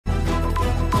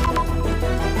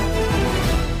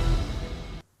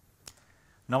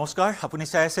নমস্কাৰ আপুনি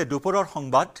চাই আছে দুপৰৰ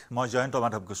সংবাদ মই জয়ন্ত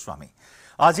মাধৱ গোস্বামী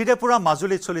আজিৰে পুৰা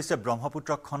মাজুলীত চলিছে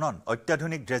ব্ৰহ্মপুত্ৰ খনন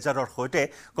অত্যাধুনিক ড্ৰেজাৰৰ সৈতে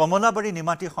কমলাবাৰী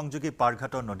নিমাটি সংযোগী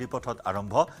পাৰঘাটৰ নদীপথত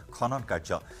আৰম্ভ খনন কাৰ্য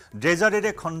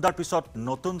ড্ৰেজাৰেৰে খন্দাৰ পিছত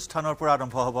নতুন স্থানৰ পৰা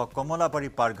আৰম্ভ হ'ব কমলাবাৰী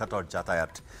পাৰঘাটৰ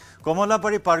যাতায়াত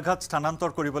কমলাবাৰী পাৰঘাট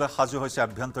স্থানান্তৰ কৰিবলৈ সাজু হৈছে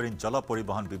আভ্যন্তৰীণ জল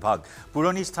পৰিবহণ বিভাগ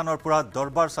পুৰণি স্থানৰ পৰা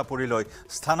দৰবাৰ চাপৰিলৈ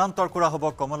স্থানান্তৰ কৰা হ'ব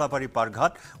কমলাবাৰী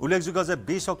পাৰঘাট উল্লেখযোগ্য যে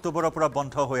 20 অক্টোবৰৰ পৰা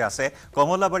বন্ধ হৈ আছে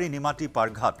কমলাবাৰী নিমাটি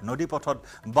পাৰঘাট নদীপথত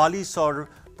বালিচৰ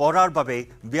পৰাৰ বাবে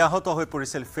ব্যাহত হৈ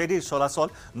পৰিছিল ফেৰীৰ চলাচল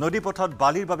নদীপথত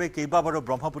বালিৰ বাবে কেইবাবাৰো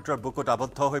ব্ৰহ্মপুত্ৰৰ বুকুত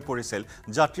আবদ্ধ হৈ পৰিছিল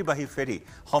যাত্ৰীবাহী ফেৰী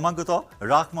সমাগত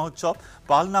ৰাস মহোৎসৱ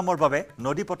পাল নামৰ বাবে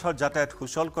নদীপথৰ যাতায়াত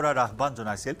সুচল কৰাৰ আহ্বান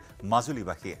জনাইছিল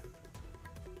মাজুলীবাসীয়ে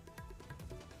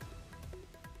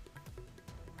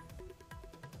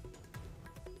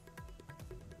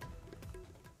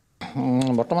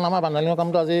বৰ্তমান আমাৰ বান্দালিঙৰ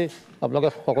কামটো আজি আপোনালোকে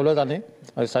সকলোৱে জানে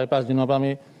আজি 4-5 দিনৰ পৰা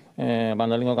আমি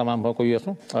বান্দালিঙৰ কাম আৰম্ভ কৰি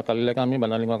আছোঁ আৰু কালিলৈকে আমি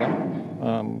বান্দালিঙৰ কাম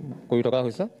কৰি থকা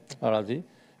হৈছে আৰু আজি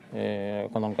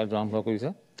খনন কাৰ্য আৰম্ভ কৰিছে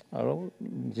আৰু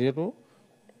যিহেতু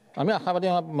আমি আশাবাদী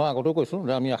মই আগতেও কৈছোঁ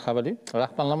যে আমি আশাবাদী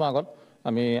ৰাস পালনামৰ আগত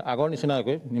আমি আগৰ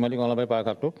নিচিনাকৈ নিমাটি কমলাবাৰী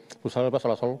পাৰঘাটটো সুচাৰুৰূপে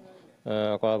চলাচল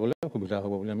কৰাবলৈ সুবিধা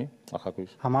হ'ব বুলি আমি আশা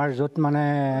কৰিছোঁ আমাৰ য'ত মানে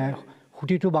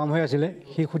খুঁটিটো বাম হৈ আছিলে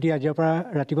সেই খুঁটি আজিৰ পৰা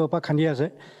ৰাতিপুৱাৰ পৰা খান্দি আছে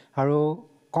আৰু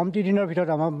কমটি দিনৰ ভিতৰত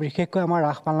আমাৰ বিশেষকৈ আমাৰ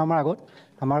ৰাস পালনামৰ আগত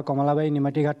আমাৰ কমলাবাৰী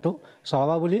নিমাটি ঘাটটো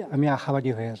চলাব বুলি আমি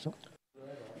আশাবাদী হৈ আছোঁ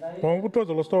ব্ৰহ্মপুত্ৰৰ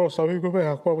জলস্তৰ অস্বাভাৱিকভাৱে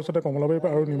হ্ৰাস পোৱাৰ পিছতে কমলাবাৰী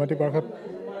আৰু নিমাটি পাৰঘাট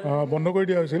বন্ধ কৰি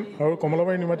দিয়া হৈছিল আৰু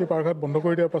কমলাবাৰী নিমাটি পাৰঘাট বন্ধ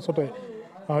কৰি দিয়াৰ পাছতে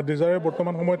ড্ৰেজাৰে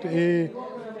বৰ্তমান সময়ত এই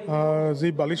যি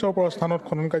বালিচৰ পৰা স্থানত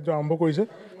খনন কাৰ্য আৰম্ভ কৰিছে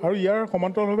আৰু ইয়াৰ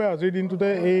সমান্তৰালভাৱে আজিৰ দিনটোতে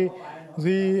এই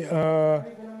যি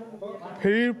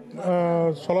ফেৰীৰ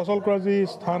চলাচল কৰা যি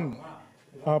স্থান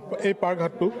এই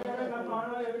পাৰঘাটটো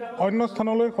অন্য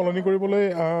স্থানলৈ সলনি কৰিবলৈ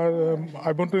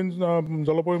আভ্যন্তৰীণ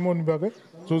জল পৰিবহণ বিভাগে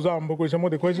যুঁজা আৰম্ভ কৰিছে মই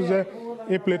দেখুৱাইছোঁ যে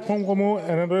এই প্লেটফৰ্মসমূহ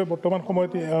এনেদৰে বৰ্তমান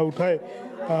সময়ত উঠাই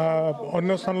অন্য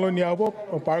স্থানলৈ নিয়া হ'ব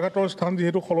পাৰঘাটৰ স্থান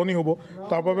যিহেতু সলনি হ'ব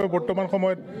তাৰ বাবে বৰ্তমান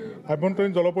সময়ত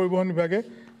আভ্যন্তৰীণ জল পৰিবহণ বিভাগে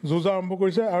যুঁজা আৰম্ভ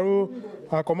কৰিছে আৰু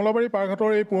কমলাবাৰী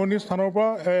পাৰঘাটৰ এই পুৰণি স্থানৰ পৰা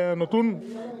নতুন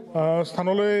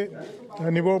স্থানলৈ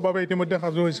নিবৰ বাবে ইতিমধ্যে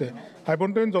সাজু হৈছে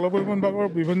আভ্যন্তৰীণ জল পৰিবহণ বিভাগৰ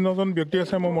বিভিন্নজন ব্যক্তি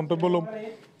আছে মই মন্তব্য ল'ম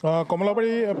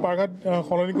কমলাবাৰী পাৰঘাট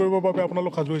সলনি কৰিবৰ বাবে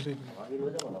আপোনালোক সাজু হৈছে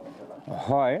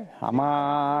হয়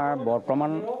আমাৰ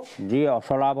বৰ্তমান যি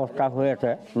অচলা অৱস্থা হৈ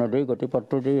আছে নদীৰ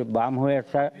গতিপথটো যি বাম হৈ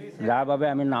আছে যাৰ বাবে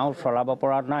আমি নাও চলাব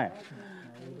পৰা নাই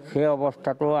সেই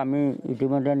অৱস্থাটো আমি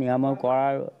ইতিমধ্যে নিৰাময়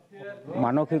কৰাৰ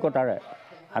মানসিকতাৰে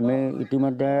আমি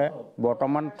ইতিমধ্যে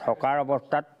বৰ্তমান থকাৰ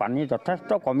অৱস্থাত পানী যথেষ্ট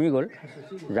কমি গ'ল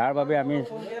যাৰ বাবে আমি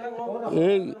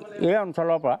এই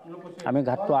অঞ্চলৰ পৰা আমি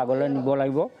ঘাটটো আগলৈ নিব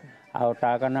লাগিব আৰু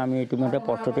তাৰ কাৰণে আমি ইতিমধ্যে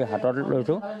প্ৰস্তুতি হাতত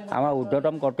লৈছোঁ আমাৰ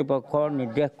ঊৰ্ধ্বতম কৰ্তৃপক্ষৰ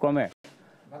নিৰ্দেশক্ৰমে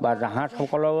বা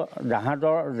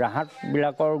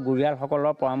জাহাজবিলাকৰ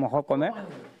গুৰিয়ালসকলৰ পৰামৰ্শক্ৰমে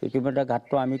ইতিমধ্যে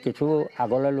ঘাটটো আমি কিছু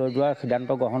আগলৈ লৈ যোৱাৰ সিদ্ধান্ত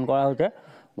গ্ৰহণ কৰা হৈছে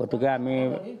গতিকে আমি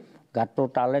ঘাটটো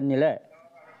তালৈ নিলে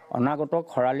অনাগত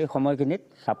খৰালি সময়খিনিত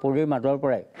চাপৰিৰ মাজৰ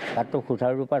পৰাই ঘাটটো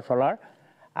সুচাৰুৰূপে চলাৰ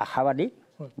আশাবাদী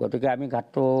গতিকে আমি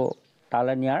ঘাটটো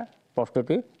তালৈ নিয়াৰ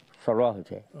প্ৰস্তুতি চলোৱা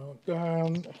হৈছে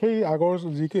সেই আগৰ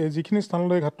যিখিনি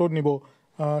স্থানলৈ ঘাটটো নিব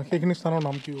সেইখিনি স্থানৰ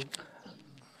নাম কি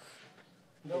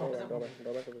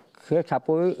সেই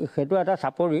চাপৰি সেইটো এটা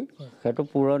চাপৰি সেইটো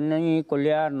পুৰণি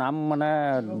কলীয়া নাম মানে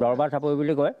দৰবাৰ চাপৰি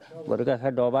বুলি কয় গতিকে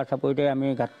সেই দৰবাৰ চাপৰিতে আমি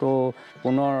ঘাটটো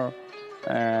পুনৰ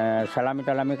চালামি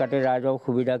তালামি কাটি ৰাইজৰ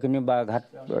সুবিধাখিনি বা ঘাট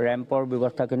ৰেম্পৰ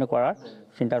ব্যৱস্থাখিনি কৰাৰ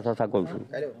চিন্তা চৰ্চা কৰিছোঁ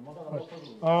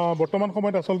বৰ্তমান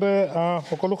সময়ত আচলতে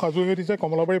সকলো সাজু হৈ উঠিছে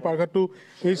কমলাবাৰী পাৰঘাটটো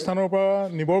এই স্থানৰ পৰা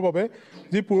নিবৰ বাবে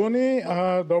যি পুৰণি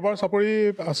দৰবাৰ চাপৰি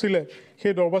আছিলে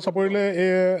সেই দৰবাৰ চাপৰিলৈ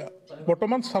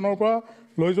বৰ্তমান স্থানৰ পৰা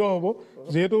লৈ যোৱা হ'ব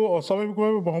যিহেতু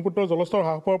অস্বাভাৱিকভাৱে ব্ৰহ্মপুত্ৰৰ জলস্তৰ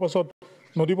হ্ৰাস পোৱাৰ পাছত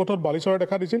নদীপথত বালিচৰে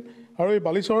দেখা দিছিল আৰু এই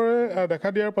বালিচৰে দেখা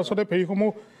দিয়াৰ পাছতে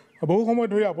ফেৰীসমূহ বহু সময়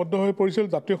ধৰি আবদ্ধ হৈ পৰিছিল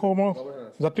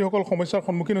যাত্ৰীসকল সমস্যাৰ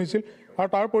সন্মুখীন হৈছিল আৰু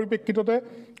তাৰ পৰিপ্ৰেক্ষিততে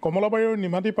কমলাবাৰী আৰু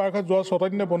নিমাটি পাৰঘাট যোৱা 6টা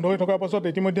দিনে বন্ধ হৈ থকাৰ পাছত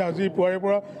ইতিমধ্যে আজি পুৱাৰে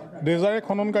পৰা ড্ৰেজাৰে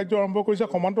খনন কাৰ্য আৰম্ভ কৰিছে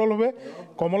সমান্তৰালভাৱে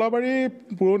কমলাবাৰী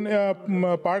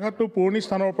পাৰঘাটটো পুৰণি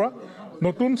স্থানৰ পৰা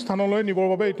নতুন স্থানলৈ নিবৰ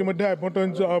বাবে ইতিমধ্যে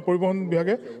আভ্যন্তৰীণ পৰিবহণ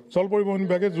বিভাগে জল পৰিবহণ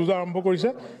বিভাগে যুঁজা আৰম্ভ কৰিছে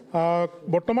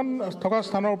বৰ্তমান থকা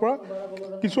স্থানৰ পৰা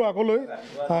কিছু আগলৈ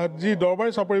যি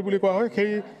দৰবাৰী চাপৰি বুলি কোৱা হয় সেই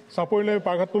চাপৰিলৈ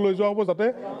পাৰঘাটটো লৈ যোৱা হ'ব যাতে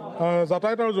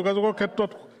যাতায়াত আৰু যোগাযোগৰ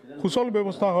ক্ষেত্ৰত সুচল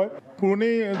ব্যৱস্থা হয়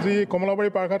পুৰণি যি কমলাবাৰী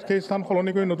পাৰঘাট সেই স্থান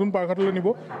সলনি কৰি নতুন পাৰঘাটলৈ নিব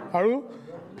আৰু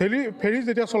ফেৰী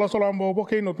যেতিয়া চলাচল আৰম্ভ হ'ব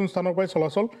সেই নতুন স্থানৰ পৰাই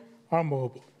চলাচল আৰম্ভ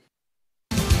হ'ব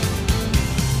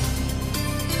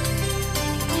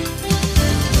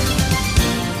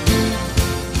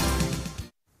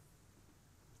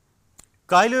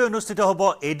কাইলৈ অনুষ্ঠিত হ'ব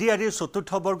ADREৰ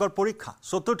চতুৰ্থ বৰ্গৰ পৰীক্ষা।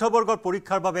 চতুৰ্থ বৰ্গৰ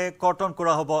পৰীক্ষাৰ বাবে কৰ্তন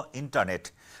কৰা হ'ব ইণ্টাৰনেট।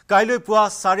 কাইলৈ পুৱা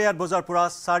 8:30 বজাৰ পৰা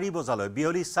 4 বজালৈ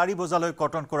বিয়লি 4 বজালৈ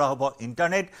কৰ্তন কৰা হ'ব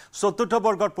ইণ্টাৰনেট। চতুৰ্থ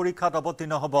বৰ্গৰ পৰীক্ষাত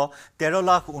অৱতীৰ্ণ হ'ব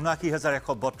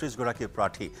 13,79,132 গৰাকী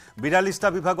প্ৰাৰ্থী। 42টা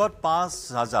বিভাগত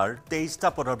 5,023টা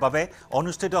পদৰ বাবে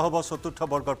অনুষ্ঠিত হ'ব চতুৰ্থ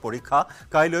বৰ্গৰ পৰীক্ষা।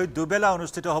 কাইলৈ দুবেলা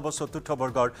অনুষ্ঠিত হ'ব চতুৰ্থ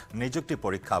বৰ্গৰ নিযুক্তি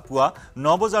পৰীক্ষা। পুৱা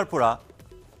 9 বজাৰ পৰা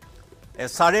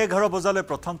 11:30 বজালৈ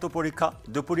প্ৰথমটো পৰীক্ষা।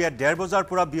 দুপৰীয়া 1:30 বজাৰ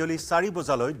পৰা বিয়লি 4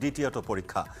 বজালৈ দ্বিতীয়টো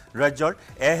পৰীক্ষা। ৰাজ্যৰ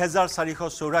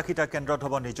 1484টা কেন্দ্ৰত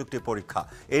হ'ব নিযুক্তি পৰীক্ষা।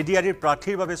 ADREৰ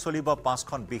প্ৰাৰ্থীৰ বাবে চলিব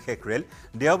 5খন বিশেষ ৰেল।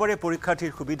 দেওবাৰে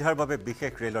পৰীক্ষাৰ্থীৰ সুবিধাৰ বাবে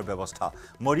বিশেষ ৰেলৰ ব্যৱস্থা।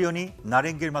 মৰিয়নি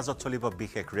নাৰেংগীৰ মাজত চলিব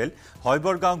বিশেষ ৰেল।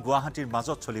 হৈবৰগাঁও গুৱাহাটীৰ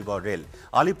মাজত চলিব ৰেল।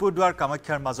 আলিপুৰদুৱাৰ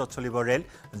কামাখ্যাৰ মাজত চলিব ৰেল।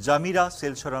 জামিৰা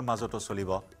শিলচৰৰ মাজতো চলিব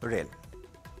ৰেল।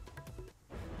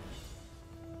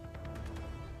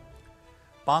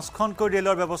 5খনকৈ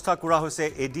ৰেলৰ ব্যৱস্থা কৰা হৈছে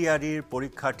ADREৰ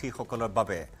পৰীক্ষাৰ্থীসকলৰ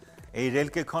বাবে। এই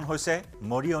ৰেলকেইখন হৈছে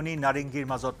মৰিয়নি নাৰেংগীৰ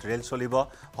মাজত ৰেল চলিব,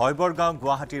 হৈবৰগাঁও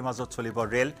গুৱাহাটীৰ মাজত চলিব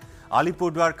ৰেল,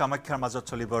 আলিপুৰদুৱাৰ কামাখ্যাৰ মাজত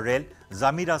চলিব ৰেল,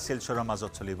 জামিৰা শিলচৰৰ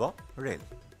মাজত চলিব ৰেল।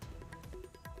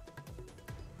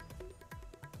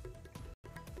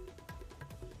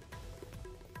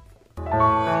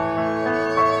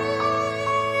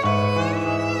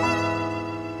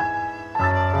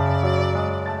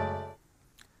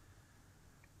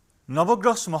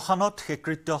 নৱগ্ৰহ শ্মশানত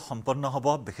শেষকৃত্য সম্পন্ন হ'ব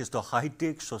বিশিষ্ট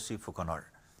সাহিত্যিক শশী ফুকনৰ।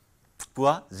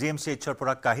 পুৱা GMCHৰ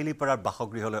পৰা কাহিলীপাৰাৰ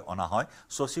বাসগৃহলৈ অনা হয়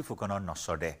শশী ফুকনৰ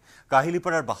নশ্বৰ দেহ।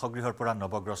 কাহিলীপাৰাৰ বাসগৃহৰ পৰা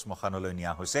নৱগ্ৰহ শ্মশানলৈ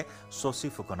নিয়া হৈছে শশী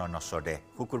ফুকনৰ নশ্বৰ দেহ।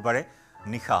 শুকুৰবাৰে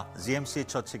নিশা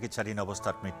GMCHত চিকিৎসাধীন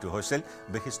অৱস্থাত মৃত্যু হৈছিল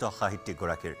বিশিষ্ট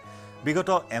সাহিত্যিকগৰাকীৰ। বিগত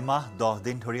এমাহ 10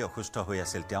 দিন ধৰি অসুস্থ হৈ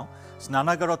আছিল তেওঁ।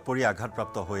 স্নানাগাৰত পৰি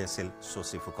আঘাতপ্ৰাপ্ত হৈ আছিল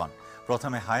শশী ফুকন।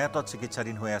 প্ৰথমে হায়াতত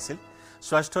চিকিৎসাধীন হৈ আছিল।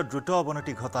 স্বাস্থ্যৰ দ্ৰুত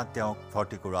অৱনতি ঘটাত তেওঁক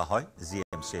ভৰ্তি কৰোৱা হয়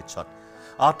GMCHত।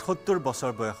 78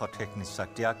 বছৰ বয়সত শেষ নিশ্বাস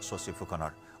ত্যাগ শশী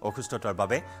ফুকনৰ। অসুস্থতাৰ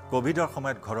বাবে কোভিডৰ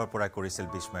সময়ত ঘৰৰ পৰাই কৰিছিল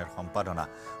বিস্ময়ৰ সম্পাদনা।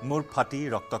 মূৰ ফাটি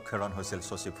ৰক্তক্ষৰণ হৈছিল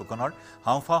শশী ফুকনৰ।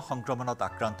 হাওঁফাওঁ সংক্ৰমণত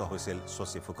আক্ৰান্ত হৈছিল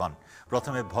শশী ফুকন।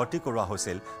 প্ৰথমে ভৰ্তি কৰোৱা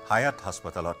হৈছিল হায়াত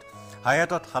হাস্পতালত।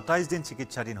 হায়াতত 27 দিন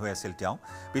চিকিৎসাধীন হৈ আছিল তেওঁ।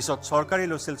 পিছত চৰকাৰে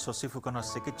লৈছিল শশী ফুকনৰ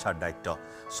চিকিৎসাৰ দায়িত্ব।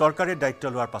 চৰকাৰে দায়িত্ব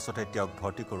লোৱাৰ পাছতে তেওঁক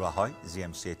ভৰ্তি কৰোৱা হয়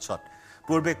GMCHত।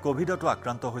 পূৰ্বে কোভিডতো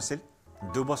আক্ৰান্ত হৈছিল।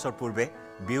 2 বছৰ পূৰ্বে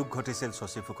বিয়োগ ঘটিছিল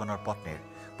শশী ফুকনৰ পত্নীৰ।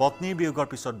 পত্নীৰ বিয়োগৰ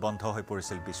পিছত বন্ধ হৈ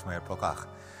পৰিছিল বিস্ময়ৰ প্ৰকাশ।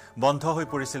 বন্ধ হৈ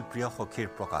পৰিছিল প্ৰিয় সখীৰ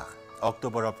প্ৰকাশ।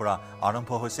 অক্টোবৰৰ পৰা আৰম্ভ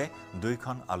হৈছে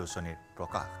 2খন আলোচনীৰ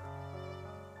প্ৰকাশ।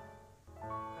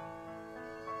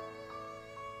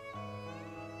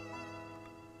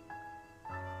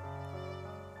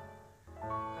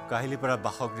 কাহিলীপাৰা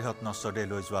বাসগৃহত নশ্বৰ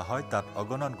লৈ যোৱা হয়। তাত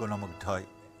অগণন গুণমুগ্ধই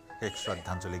শেষ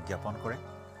শ্ৰদ্ধাঞ্জলি জ্ঞাপন কৰে।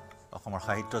 অসমৰ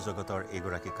সাহিত্য জগতৰ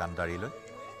এইগৰাকী কাণ্ডাৰীলৈ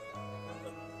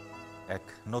এক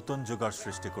নতুন যুগৰ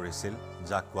সৃষ্টি কৰিছিল,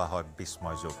 যাক কোৱা হয়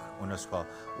বিস্ময় যুগ।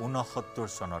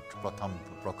 1969 চনত প্ৰথম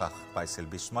প্ৰকাশ পাইছিল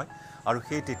বিস্ময়, আৰু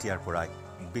সেই তেতিয়াৰ পৰাই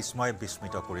বিস্ময়ে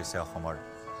বিস্মিত কৰিছে অসমৰ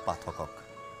পাঠকক।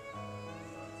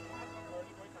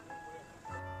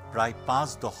 প্ৰায় 5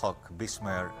 দশক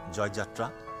বিস্ময়ৰ জয়যাত্ৰা,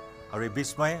 আৰু এই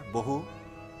বিস্ময়ে বহু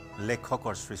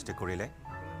লেখকৰ সৃষ্টি কৰিলে,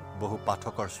 বহু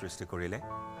পাঠকৰ সৃষ্টি কৰিলে।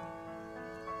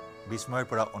 বিস্ময়ৰ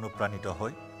পৰা অনুপ্ৰাণিত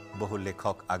হৈ বহু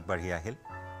লেখক আগবাঢ়ি আহিল,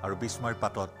 আৰু বিস্ময়ৰ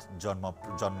পাতত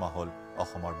জন্ম হ'ল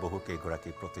অসমৰ বহু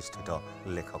কেইগৰাকী প্ৰতিষ্ঠিত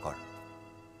লেখকৰ।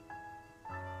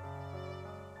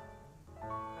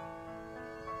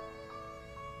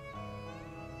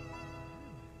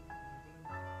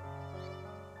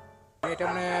 এটা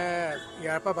মানে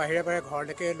ইয়াৰ পৰা বাহিৰে বাহিৰে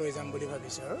ঘৰলৈকে লৈ যাম বুলি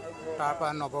ভাবিছোঁ, আৰু তাৰ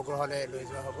পৰা নৱগ্ৰহলৈ লৈ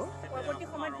যোৱা হ'ব। পৰৱৰ্তী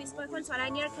সময়ত বিস্ময়খন চলাই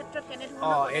নিয়াৰ ক্ষেত্ৰত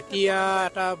কেনেধৰণৰ এতিয়া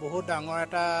এটা বহুত ডাঙৰ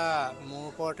এটা মোৰ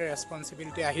ওপৰতে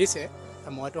ৰেছপনচিবিলিটি আহিছে।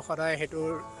 মইতো সদায়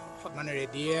সেইটোৰ মানে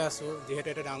ৰেডিয়ে আছোঁ, যিহেতু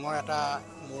এটা ডাঙৰ এটা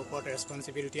মোৰ ওপৰত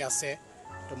ৰেছপনচিবিলিটি আছে।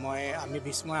 তো আমি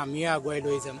বিস্ময় আমিয়ে আগুৱাই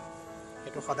লৈ যাম,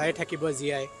 সেইটো সদায় থাকিব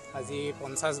জীয়াই। আজি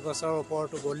 50 বছৰৰ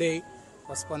ওপৰতো গ'লেই,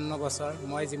 55 বছৰ।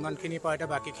 মই যিমানখিনি পাৰোঁ এতিয়া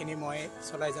বাকীখিনি মই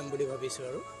চলাই যাম বুলি ভাবিছোঁ।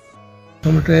 আৰু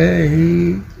প্ৰথমতে এই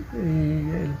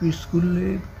LP স্কুল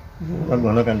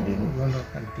ঘনকান্তি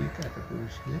তাতে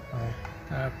পঢ়িছিলে।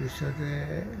 তাৰপিছতে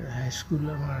হাইস্কুল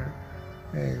আমাৰ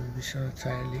বিশ্বনাথ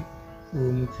চাৰিআলি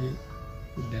বহুমুখী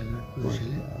বিদ্যালয়ত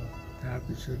পঢ়িছিলে।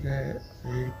 তাৰপিছতে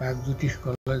এই প্ৰাগজ্যোতিষ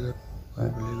কলেজত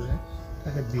পঢ়িবলৈ গ'লে,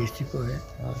 তাতে BSc পঢ়ে।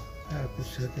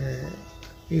 তাৰপিছতে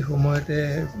এই সময়তে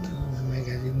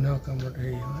মেগাজিনৰ কামত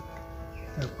হেৰি হয়,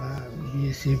 তাৰপৰা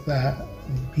BSc পৰা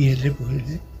BLA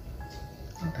পঢ়িলে।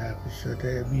 তাৰপিছতে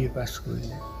BA পাছ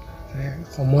কৰিলে।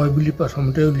 সময় বুলি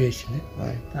প্ৰথমতে উলিয়াইছিলে,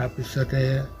 তাৰপিছতে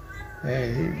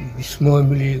বিস্ময়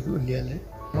বুলি উলিয়ালে।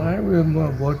 আমাৰ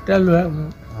বৰ্তা ল'ৰা,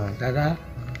 দাদা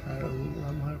আৰু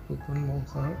আমাৰ ফুকন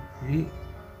বংশৰ হেৰি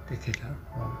তেখেতৰ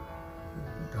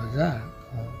ৰজা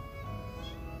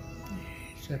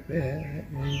হিচাপে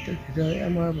তেখেতে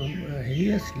আমাৰ হেৰি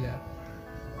আছিলে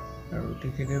আৰু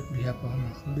তেখেতে বিয়া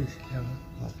পৰামৰ্শ দিছিলে আমাক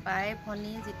পাই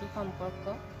ভনী যিটো সম্পৰ্ক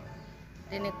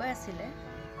তেনেকৈ আছিলে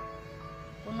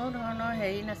কোনো ধৰণৰ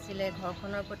হেৰি নাছিলে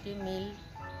ঘৰখনৰ প্ৰতি মিল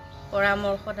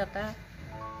পৰামৰ্শদাতা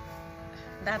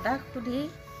দাদাক সুধি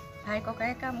ভাই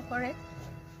ককাই কাম কৰে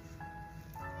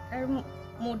আৰু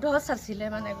মুধচ আছিলে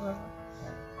মানে ঘৰত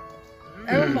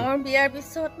আৰু মোৰ বিয়াৰ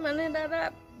পিছত মানে দাদা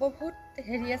বহুত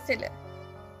হেৰি আছিলে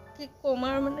কি ক'ম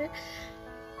আৰু মানে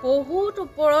বহুত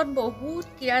ওপৰত বহুত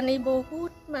জ্ঞানী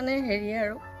বহুত মানে হেৰি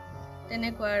আৰু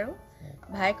তেনেকুৱা আৰু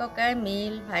ভাই ককাই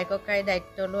মিল ভাই ককাই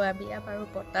দায়িত্ব লোৱা বিয়া বাৰু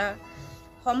পতা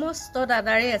সমস্ত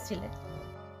দাদাৰে আছিলে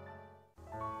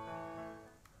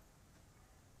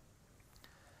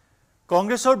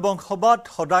কংগ্ৰেছৰ বংশবাদ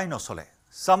সদায় নচলে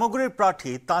সামগ্ৰীৰ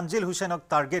প্ৰাৰ্থী তানজিল হুছেইনক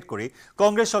টাৰ্গেট কৰি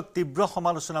কংগ্ৰেছক তীব্ৰ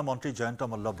সমালোচনা মন্ত্ৰী জয়ন্ত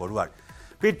মল্ল বৰুৱাৰ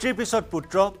পিতৃৰ পিছত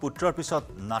পুত্ৰ পুত্ৰৰ পিছত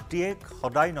নাতিয়েক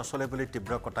সদায় নচলে বুলি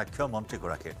তীব্ৰ কটাক্ষ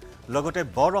মন্ত্ৰীগৰাকীৰ লগতে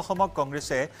বৰ অসমক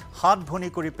কংগ্ৰেছে হাত ভনি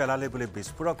কৰি পেলালে বুলি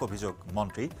বিস্ফোৰক অভিযোগ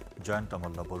মন্ত্ৰী জয়ন্ত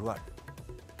মল্ল বৰুৱাৰ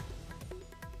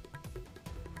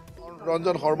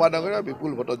ৰঞ্জন শৰ্মা ডাঙৰীয়া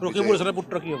বিপুল ভট্ট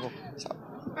পুত্ৰ কি হ'ব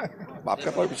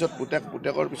বাপেকৰ পিছত পুতেক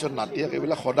পুতেকৰ পিছত নাতিয়েক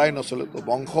এইবিলাক সদায় নচলে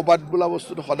বংশবাদ বোলা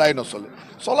বস্তুটো সদায় নচলে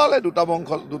চলালে দুটা বংশ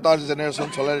দুটা জেনেৰেশ্যন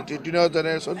চলালে তৃতীয়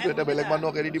জেনেৰেশ্যনটো এতিয়া বেলেগ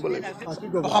মানুহক এৰি দিব লাগিব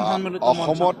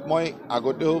অসমত মই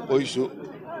আগতেও কৈছোঁ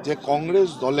যে কংগ্ৰেছ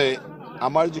দলে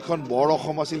আমাৰ যিখন বৰ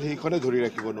অসম আছিল সেইখনে ধৰি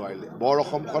ৰাখিব নোৱাৰিলে বৰ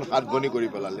অসমখন হাতগনি কৰি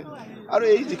পেলালে আৰু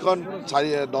এই যিখন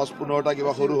 10-15টা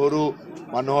কিবা সৰু সৰু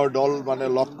মানুহৰ দল মানে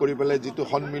লগ কৰি পেলাই যিটো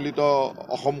সন্মিলিত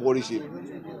অসম কৰিছিল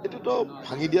এইটোতো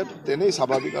ভাঙি দিয়াটো তেনেই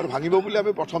স্বাভাৱিক আৰু ভাঙিব বুলি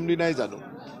আমি প্ৰথম দিনাই জানো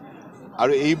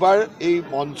আৰু এইবাৰ এই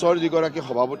মঞ্চৰ যিগৰাকী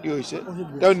সভাপতি হৈছে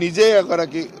তেওঁ নিজে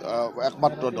এগৰাকী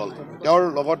একমাত্ৰ দল তেওঁৰ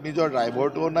লগত নিজৰ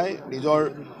ড্ৰাইভাৰটোও নাই নিজৰ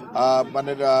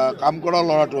মানে কাম কৰা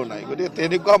ল'ৰাটোও নাই গতিকে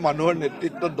তেনেকুৱা মানুহৰ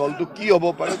নেতৃত্বত দলটো কি হ'ব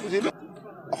পাৰে বুজিলে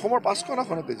অসমৰ 5খন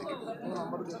আসনতে জিকিব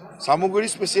সামগ্ৰী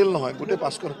স্পেচিয়েল নহয় গোটেই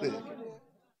 5খনতে জিকিব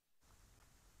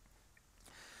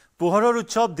পোহৰৰ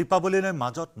উৎসৱ দীপাৱলীলৈ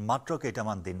মাজত মাত্ৰ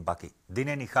কেইটামান দিন বাকী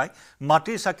দিনে নিশাই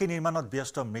মাটিৰ চাকি নিৰ্মাণত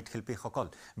ব্যস্ত মৃৎশিল্পীসকল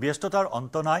ব্যস্ততাৰ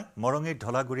অন্ত নাই মৰঙীৰ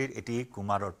ঢলাগুৰিৰ এটি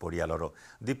কুমাৰৰ পৰিয়ালৰো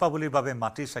দীপাৱলীৰ বাবে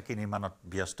মাটিৰ চাকি নিৰ্মাণত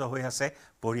ব্যস্ত হৈ আছে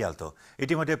পৰিয়ালটো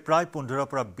ইতিমধ্যে প্ৰায় 15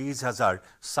 পৰা 20 হাজাৰ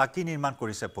চাকি নিৰ্মাণ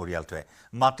কৰিছে পৰিয়ালটোৱে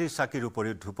মাটিৰ চাকিৰ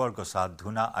উপৰিও ধূপৰ গছা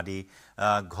ধূনা আদি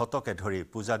ঘটকে ধৰি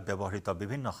পূজাত ব্যৱহৃত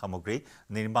বিভিন্ন সামগ্ৰী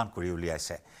নিৰ্মাণ কৰি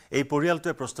উলিয়াইছে এই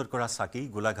পৰিয়ালটোৱে প্ৰস্তুত কৰা চাকি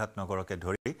গোলাঘাট নগৰকে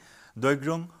ধৰি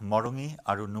দৈগ্ৰুং মৰঙী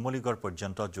আৰু নুমলীগড়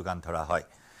পৰ্যন্ত যোগান ধৰা হয়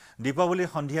দীপাৱলী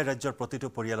সন্ধিয়া ৰাজ্যৰ প্ৰতিটো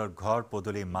পৰিয়ালৰ ঘৰ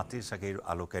পদূলি মাটিৰ চাকিৰ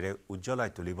আলোকেৰে উজ্জ্বলাই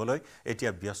তুলিবলৈ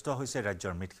এতিয়া ব্যস্ত হৈছে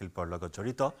ৰাজ্যৰ মৃৎশিল্পৰ লগত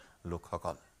জড়িত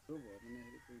লোকসকল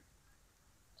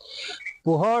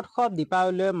পোহৰ উৎসৱ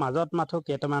দীপাৱলীৰ মাজত মাথো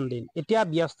কেইটামান দিন এতিয়া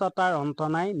ব্যস্ততাৰ অন্ত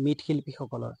নাই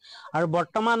মৃৎশিল্পীসকলৰ আৰু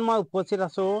বৰ্তমান মই উপস্থিত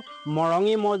আছো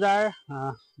মৰঙী মৌজাৰ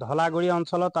ঢলাগুৰি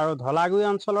অঞ্চলত আৰু ঢলাগুৰি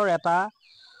অঞ্চলৰ এটা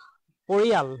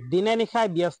পৰিয়াল দিনে নিশাই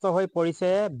ব্যস্ত হৈ পৰিছে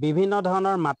বিভিন্ন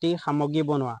ধৰণৰ মাটিৰ সামগ্ৰী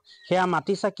বনোৱা সেয়া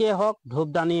মাটি চাকিয়ে হওক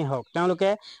ধূপদানিয়ে হওক তেওঁলোকে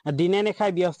দিনে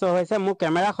নিশাই ব্যস্ত হৈছে মোৰ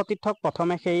কেমেৰা সতীৰ্থক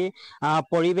প্ৰথমে সেই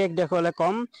পৰিৱেশ দেখুৱালে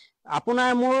কম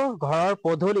আপোনাৰ মোৰ ঘৰৰ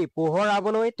পদূলি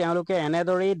পোহৰাবলৈ তেওঁলোকে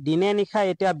এনেদৰে দিনে নিশাই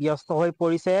এতিয়া ব্যস্ত হৈ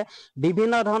পৰিছে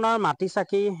বিভিন্ন ধৰণৰ মাটি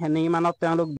চাকি নিৰ্মাণত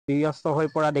তেওঁলোক ব্যস্ত হৈ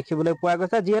পৰা দেখিবলৈ পোৱা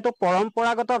গৈছে যিহেতু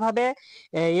পৰম্পৰাগতভাৱে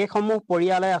এইসমূহ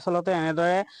পৰিয়ালে আচলতে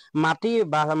এনেদৰে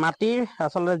মাটিৰ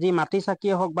আচলতে যি মাটি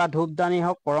চাকিয়ে হওক বা ধূপদানি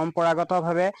হওক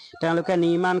পৰম্পৰাগতভাৱে তেওঁলোকে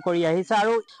নিৰ্মাণ কৰি আহিছে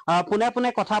আৰু পোনে পোনে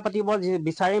কথা পাতিব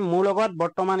বিচাৰিম মোৰ লগত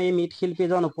বৰ্তমান এই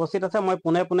মৃৎশিল্পীজন উপস্থিত আছে মই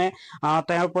পোনে পোনে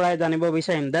তেওঁৰ পৰাই জানিব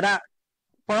বিচাৰিম দাদা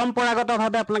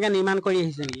পৰম্পৰাগতভাৱে আপোনালোকে নিৰ্মাণ কৰি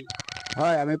আহিছে নেকি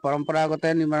হয় আমি পৰম্পৰাগত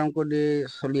নিৰ্মাণ কৰি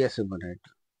চলি আছো মানে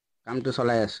কামটো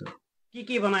চলাই আছো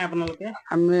কি বনাই আপোনালোকে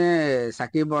আমি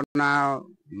চাকি বনাও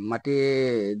মাটি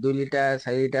 2 লিটাৰ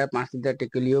 4 লিটাৰ 5 লিটাৰ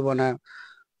টেকেলিও বনাও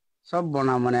সব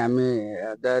বনাও মানে আমি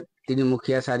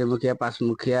 3মুখীয়া 4মুখীয়া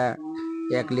 5মুখীয়া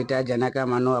 1 লিটাৰ যেনেকা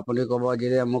মানুহ আপুনি ক'ব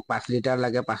যে মোক 5 লিটাৰ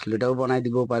লাগে 5 লিটাৰো বনাই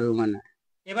দিব পাৰো মানে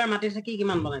এবাৰ মাটি চাকি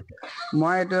কিমান বনাইছে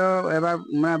মই এইটো এবাৰ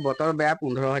মানে বতৰ বেয়া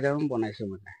 15,000 মান বনাইছো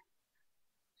মানে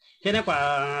কেনেকুৱা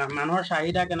মানুহৰ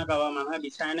চাহিদা কেনেকুৱা বা মানুহে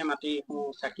বিচাৰেনে মাটি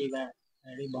চাকি বা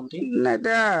হেৰি বন্তি নাই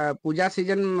এতিয়া পূজা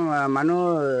সিজন মানুহ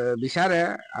বিচাৰে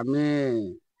আমি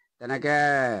তেনেকে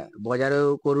বজাৰো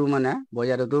কৰো মানে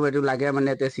বজাৰতো এইটো লাগে মানে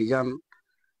এতিয়া সিজন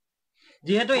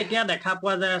যেহেতু এতিয়া দেখা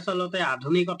পোৱা যায় আচলতে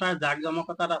আধুনিকতাৰ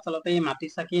জাকজমকতাত আচলতে এই মাটি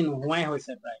চাকি নোহোৱাই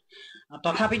হৈছে প্ৰায়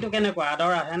তথাপিতো কেনেকুৱা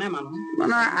আদৰ আহে নে মানুহ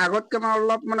মানে আগতকে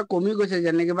অলপ মানে কমি গৈছে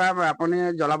যেনেকে বা আপুনি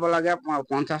জ্বলাব লাগে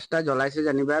 50টা জ্বলাইছে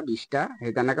যেনিবা 20টা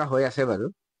সেই তেনেকা হৈ আছে বাৰু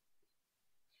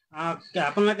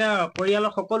আপোনালোকে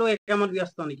পৰিয়ালৰ সকলো এই কামত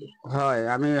ব্যস্ত নেকি? হয়,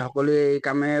 আমি সকলোৱে এই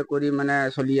কামে কৰি মানে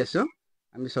চলি আছো।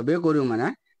 আমি চবেই কৰোঁ মানে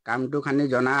কামটো খানি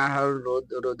জনা হ'ল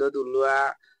ৰ'দত ওলোৱা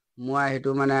মোৱা সেইটো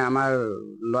মানে আমাৰ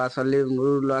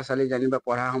মোৰো ল'ৰা ছোৱালী জানিবা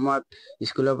পঢ়া সময়ত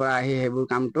স্কুলৰ পৰা আহি সেইবোৰ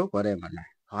কামটো কৰে মানে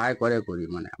সহায় কৰে কৰি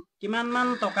মানে। কিমান মান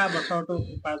টকা বছৰটো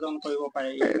উপাৰ্জন কৰিব পাৰে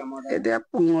এই কামত? এতিয়া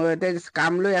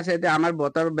কাম লৈ আছে। এতিয়া আমাৰ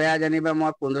বতৰ বেয়া যেনিবা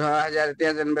মই 15,000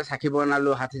 এতিয়া যেনিবা চাকি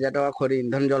বনালো 60,000 টকা খৰি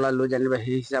ইন্ধন জ্বলালো যেনিবা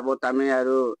সেই হিচাপত আমি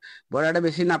আৰু বৰ এটা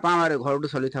বেছি নাপাওঁ আৰু ঘৰটো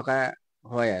চলি থকা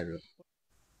হয় আৰু।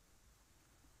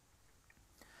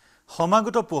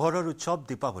 সমাগত পোহৰৰ উৎসৱ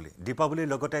দীপাৱলীৰ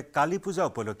লগতে কালী পূজা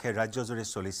উপলক্ষে ৰাজ্যজুৰি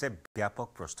চলিছে ব্যাপক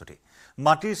প্ৰস্তুতি।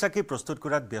 মাটিৰ চাকি প্ৰস্তুত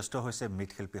কৰাত ব্যস্ত হৈছে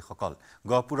মৃৎশিল্পীসকল।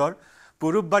 গহপুৰৰ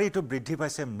পুৰুববাৰীতো বৃদ্ধি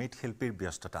পাইছে মৃৎশিল্পীৰ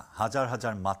ব্যস্ততা। হাজাৰ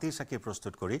হাজাৰ মাটিৰ চাকি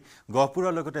প্ৰস্তুত কৰি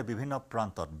গহপুৰৰ লগতে বিভিন্ন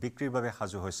প্ৰান্তত বিক্ৰীৰ বাবে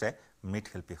সাজু হৈছে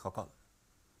মৃৎশিল্পীসকল।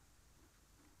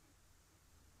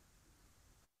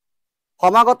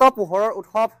 সমাগত পোহৰৰ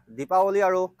উৎসৱ দীপাৱলী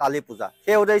আৰু কালী পূজা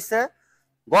সেই উদ্দেশ্যে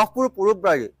গহপুৰ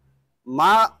পুৰুববাৰী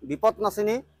মা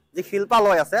বিপদনাশিনী যি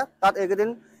শিল্পালয় আছে তাত এইকেইদিন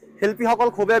শিল্পীসকল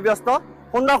খুবেই ব্যস্ত।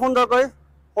 সুন্দৰকৈ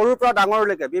সৰুৰ পৰা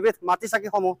ডাঙৰলৈকে বিবিধ মাটি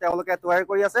চাকিসমূহ তেওঁলোকে তৈয়াৰ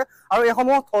কৰি আছে আৰু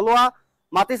এইসমূহ থলুৱা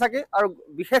মাটি চাকি আৰু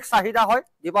বিশেষ চাহিদা হয়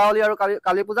দীপাৱলী আৰু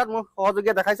কালী পূজাত। মোৰ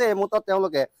সহযোগীয়ে দেখাইছে এই মুহূৰ্তত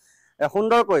তেওঁলোকে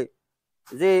সুন্দৰকৈ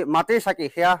যি মাটিৰ চাকি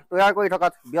সেয়া তৈয়াৰ কৰি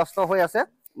থকাত ব্যস্ত হৈ আছে।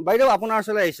 বাইদেউ আপোনাৰ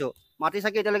ওচৰলৈ আহিছো, মাটি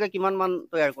চাকি এতিয়ালৈকে কিমান মান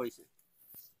তৈয়াৰ কৰিছে?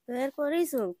 তৈয়াৰ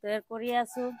কৰি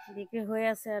আছো, বিক্ৰী হৈ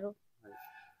আছে। আৰু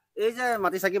এই যে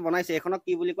মাটি চাকি বনাইছে এইখনক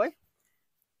কি বুলি কয়?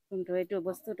 কিন্তু এইটো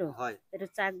বস্তুটো হয় এইটো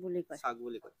চাক বুলি কয়।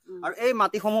 আৰু এই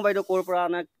মাটিসমূহ বাইদেউ ক'ৰ পৰা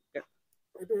আনে?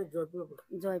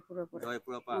 জয়পুৰৰ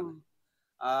পৰা।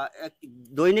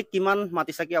 দৈনিক কিমান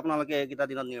মাটি চাকি আপোনালোকে এইকেইটা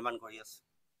দিনত নিৰ্মাণ কৰি আছে?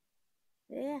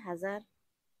 1000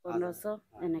 1500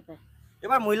 এনেকৈ।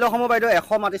 এইবাৰ মূল্যসমূহ বাইদেউ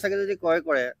 100 মাটি চাকি যদি ক্ৰয়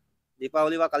কৰে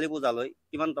দীপাৱলী বা কালী পূজালৈ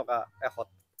কিমান টকা? 100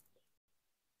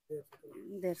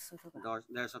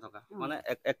 150 টকা। মানে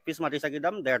এক পিচ মাটি চাকিৰ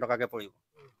দাম 1.5 টকাকে পৰিব।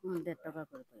 1.5 টকা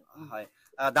পৰিব। হয়,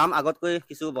 দাম আগতকৈ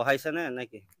কিছু বঢ়াইছে নে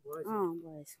নেকি?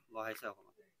 বঢ়াইছে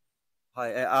অকণমান।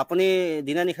 হয়, আপুনি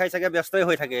দিনে নিশাই চাগে ব্যস্তই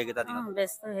হৈ থাকে এইকেইটা দিনত?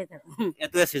 ব্যস্ত হৈ থাকো।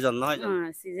 এটোৱে সিজন নহয় জানো?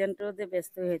 সিজনটোতে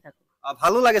ব্যস্ত হৈ থাকো।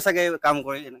 ভালো লাগে চাগে কাম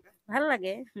কৰি এনেকে? ভাল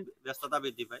লাগে, ব্যস্ততা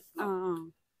বৃদ্ধি পায়।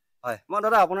 হয়, মই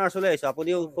দাদা আপোনাৰ ওচৰলৈ আহিছো,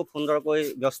 আপুনিও খুব সুন্দৰকৈ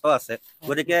ব্যস্ত আছে।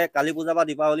 গতিকে কালী পূজা বা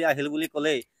দীপাৱলী আহিল বুলি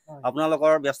ক'লেই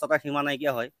আপোনালোকৰ ব্যস্ততাৰ সীমা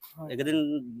নাইকিয়া হয়। এইকেইদিন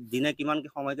দিনে কিমান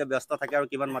সময়কে ব্যস্ত থাকে আৰু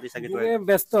কিমান মাটি চাকি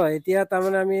ব্যস্ত? এতিয়া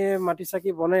তাৰমানে আমি মাটি চাকি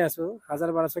বনাই আছো,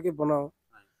 1000-1200 চাকি বনাও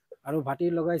আৰু ভাটি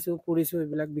লগাইছো, কৰিছো,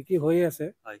 এইবিলাক বিক্ৰী হৈয়ে আছে।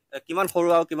 কিমান সৰু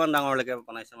আৰু কিমান ডাঙৰলৈকে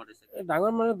বনাইছে মাটি চাকি?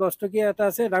 ডাঙৰ মানে 10 টকীয়া এটা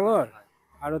আছে ডাঙৰ,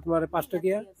 আৰু তোমাৰ 5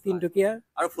 টকীয়া, 3 টকীয়া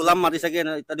আৰু ফুলাম মাটি চাকি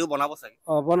ইত্যাদিও বনাব চাগে?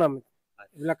 বনাম,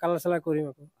 এইবিলাক কালাৰ চালাৰ কৰিম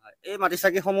আকৌ। এই মাটি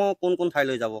চাকিসমূহ কোন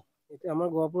ঠাইলৈ যাব? এতিয়া আমাৰ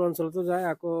গহপুৰ অঞ্চলতো যায়,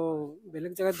 আকৌ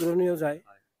বেলেগ জেগাত দূৰণিও যায়,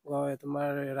 তোমাৰ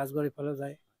ৰাজবাৰীৰ ফালেও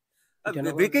যায়।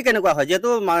 বিক্ৰী কেনেকুৱা হয়? যিহেতু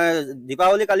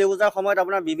দীপাৱলী কালী পূজাৰ সময়ত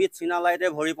আপোনাৰ বিবিধ চীনা লাইটে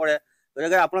ভৰি পৰে,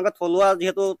 গতিকে আপোনালোকে থলুৱা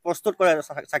যিহেতু প্ৰস্তুত কৰে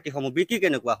চাকিসমূহ, বিক্ৰী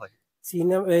কেনেকুৱা হয়?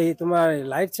 চীনা এই তোমাৰ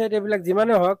লাইট চাইট এইবিলাক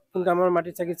যিমানে হওক, কিন্তু আমাৰ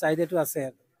মাটিৰ চাকিৰ চাহিদাটো আছে।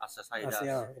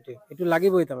 এইটো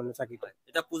লাগিবই তাৰমানে চাকিটো।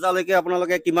 এতিয়া পূজালৈকে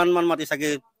আপোনালোকে কিমান মান মাটি চাকি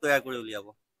তৈয়াৰ কৰি উলিয়াব?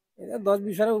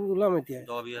 10-20 ওলাম এতিয়া।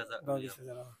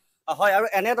 10-20 হয়, আৰু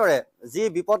এনেদৰে যি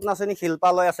বিপদনাশিনী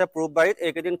শিল্পালয় আছে পুৰুববাৰীত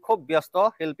এইকেইদিন খুব ব্যস্ত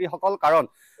শিল্পীসকল, কাৰণ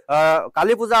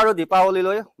কালী পূজা আৰু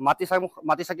দীপাৱলীলৈ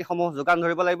মাটি চাকিসমূহ যোগান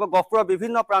ধৰিব লাগিব। গহপুৰৰ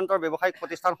বিভিন্ন প্ৰান্তৰ ব্যৱসায়িক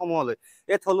প্ৰতিষ্ঠানসমূহলৈ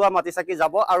এই থলুৱা মাটি চাকি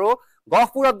যাব, আৰু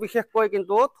গহপুৰত বিশেষকৈ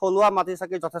কিন্তু থলুৱা মাটি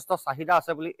চাকিৰ যথেষ্ট চাহিদা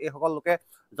আছে বুলি এইসকল লোকে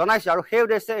জনাইছে, আৰু সেই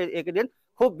উদ্দেশ্যে এইকেইদিন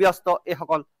খুব ব্যস্ত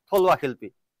এইসকল থলুৱা শিল্পী।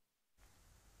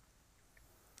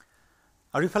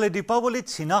 আৰু ইফালে দীপাৱলীত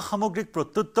চীনা সামগ্ৰীক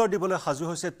প্ৰত্যুত্তৰ দিবলৈ সাজু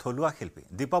হৈছে থলুৱা শিল্পী।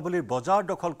 দীপাৱলীৰ বজাৰ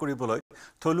দখল কৰিবলৈ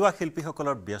থলুৱা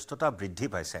শিল্পীসকলৰ ব্যস্ততা বৃদ্ধি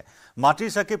পাইছে।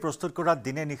 মাটিৰ চাকি প্ৰস্তুত কৰাত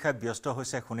দিনে নিশাই ব্যস্ত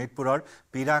হৈছে শোণিতপুৰৰ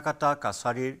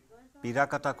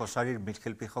পিৰাকাটা কছাৰীৰ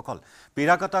মৃৎশিল্পীসকল।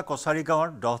 পিৰাকাটা কছাৰী গাঁৱৰ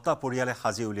 10টা পৰিয়ালে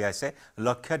সাজি উলিয়াইছে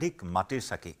লক্ষাধিক মাটিৰ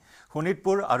চাকি।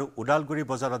 শোণিতপুৰ আৰু ওদালগুৰি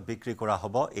বজাৰত বিক্ৰী কৰা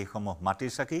হ'ব এইসমূহ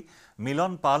মাটিৰ চাকি।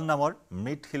 মিলন পাল নামৰ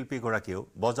মৃৎশিল্পীগৰাকীয়েও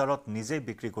বজাৰত নিজেই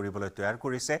বিক্ৰী কৰিবলৈ তৈয়াৰ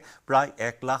কৰিছে প্ৰায়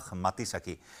 1 লাখ মাটি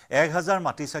চাকি। 1000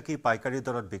 মাটি চাকি পাইকাৰী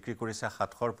দৰত বিক্ৰী কৰিছে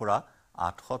 700ৰ পৰা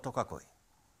 800 টকাকৈ।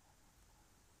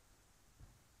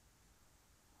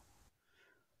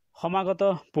 সমাগত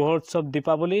পোহৰ উৎসৱ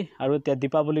দীপাৱলী, আৰু এতিয়া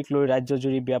দীপাৱলীক লৈ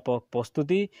ৰাজ্যজুৰি ব্যাপক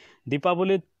প্ৰস্তুতি।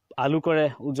 দীপাৱলীত আলোকৰে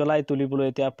উজ্বলাই তুলিবলৈ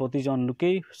এতিয়া প্ৰতিজন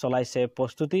লোকেই চলাইছে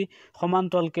প্ৰস্তুতি।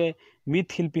 সমান্তৰালকৈ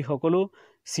মৃৎশিল্পীসকলো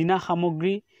চীনা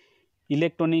সামগ্ৰী,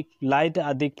 ইলেক্ট্ৰনিক লাইট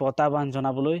আদিক প্ৰত্যাহ্বান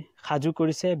জনাবলৈ সাজু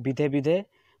কৰিছে বিধে বিধে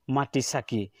মাটি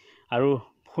চাকি। আৰু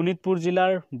শোণিতপুৰ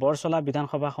জিলাৰ বৰচলা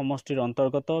বিধানসভা সমষ্টিৰ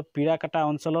অন্তৰ্গত পিৰাকাটা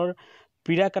অঞ্চলৰ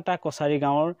পিৰাকাটা কছাৰী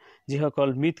গাঁৱৰ যিসকল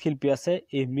মৃৎশিল্পী আছে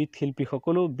এই মৃৎশিল্পী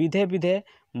সকলো বিধে বিধে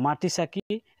মাটি চাকি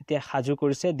এতিয়া সাজু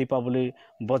কৰিছে দীপাৱলীৰ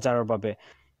বজাৰৰ বাবে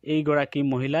এইগৰাকী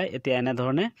মহিলাই এতিয়া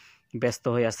এনেধৰণে ব্যস্ত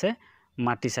হৈ আছে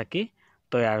মাটি চাকি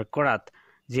তৈয়াৰ কৰাত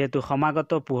যেহেতু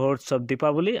সমাগত পোহৰ উৎসৱ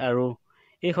দীপাৱলী আৰু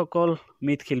এইসকল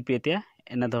মৃৎশিল্পী এতিয়া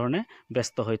এনেধৰণে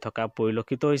ব্যস্ত হৈ থকা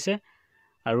পৰিলক্ষিত হৈছে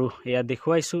আৰু এয়া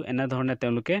দেখুৱাইছোঁ এনেধৰণে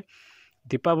তেওঁলোকে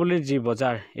দীপাৱলীৰ যি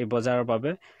বজাৰ এই বজাৰৰ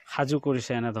বাবে সাজু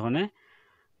কৰিছে এনেধৰণে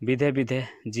বিধে বিধে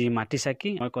যি মাটি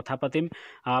চাকি মই কথা পাতিম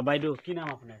বাইদেউ কি নাম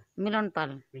আপোনাৰ মিলন পাল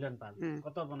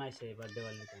কত বনাইছে এবাৰ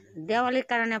দেৱালীৰ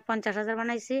কাৰণে 50,000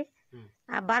 বনাইছে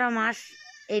আর 12 মাস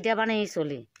এইটা বানাই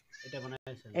চলি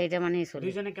এইটা বানাই চলি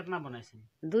দুইজনে কেতনা বনাইছে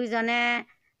দুইজনে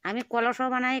আমি কলসও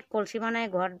বানাই কলসি বানাই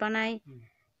ঘট বানাই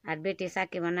আর বেটি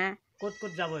চাকি বানাই কত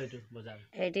কত যাব এটো বজাৰ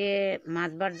এইটি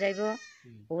মাছবাট যাইব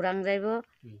ওরাং যাইব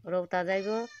রৌতা যাইব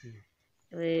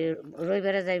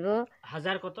রবিবারে যাইব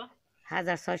হাজার কত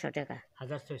 1,600 টাকা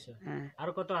 1,600 আর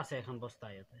কত আছে এখন বস্তা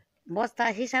ইয়াতে বস্তা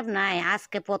হিসাব নাই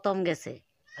আজকে প্রথম গেছে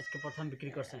আজকে প্রথম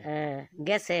বিক্রি করছেন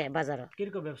গেছে বাজারে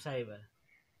কিরকম ব্যবসা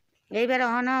এইবার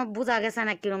হনো বুঝা গেছে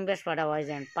না কিরম বেশ পাড়া হয়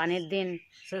যান পানির দিন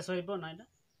শেষ হইব নাই না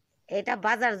এটা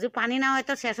বাজার যে পানি না হয়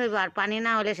তো শেষ হইব আর পানি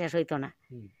না হলে শেষ হইতো না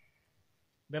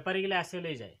ব্যাপারী গেলে আসে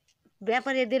লই যায়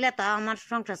ব্যাপারী দিলে তো আমার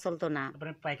সংসার চলতো না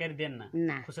আপনি পাইকারি দেন না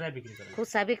না খুচরা বিক্রি করেন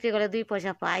খুচরা বিক্রি করে 2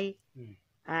 পয়সা পাই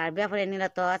আর ব্যাপারী নিলে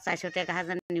তো 400 টাকা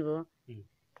 1000 নিব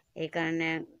এই কারণে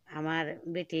আমার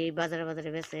বেটি বাজারে বাজারে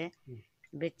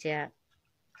বেচে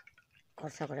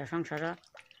খরচা করে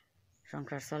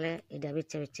সংসার চলে এটা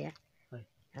বেচে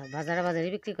বাজারে বাজারে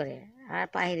বিক্রি করে আর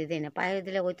পাহিরি দেয় না পাহিরি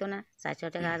দিলে হইতো না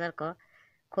 400 টাকা 1000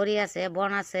 খড়ি আছে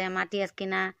বন আছে মাটি আছে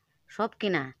কিনা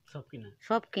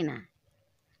সব কিনা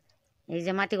এই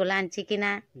যে মাটিগুলো আনছি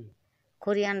কিনা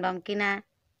খড়ি আনবাম কিনা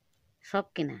সব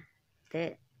কিনা তে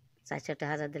 400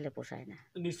 টাকা 1000 দিলে পোষায় না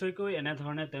নিশ্চয়কৈ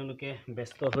এনেধৰণে তেওঁলোকে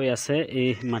ব্যস্ত হৈ আছে এই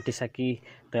মাটি চাকি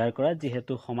তৈয়াৰ কৰা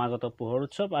যেহেতু সমাগত পোহৰ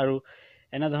উৎসৱ আৰু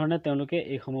এনেধৰণে তেওঁলোকে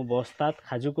এইসমূহ বস্তাত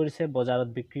সাজু কৰিছে বজাৰত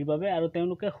বিক্ৰীৰ বাবে আৰু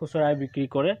তেওঁলোকে খুচৰাই বিক্ৰী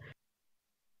কৰে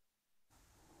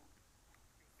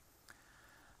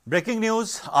ব্রেকিং নিউজ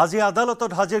আজি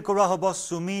আদালতত হাজির করা হব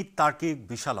সুমি তার্কিক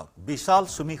বিশাল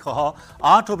সুমি সহ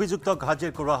 8 অভিযুক্তক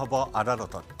হাজির করা হব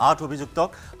আদালতত 8 অভিযুক্তক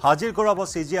হাজির করা হব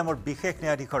সিজিএমৰ বিশেষ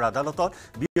ন্যায়াধীশৰ আদালতত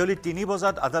বিয়লি 3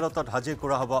 বজাত আদালতত হাজিৰ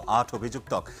কৰা হব 8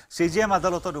 অভিযুক্তক সিজিএম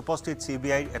আদালতত উপস্থিত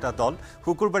সিবিআইৰ এটা দল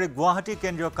শুকুৰবাৰে গুৱাহাটী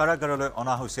কেন্দ্ৰীয় কাৰাগাৰলৈ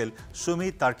অনা হৈছিল সুমি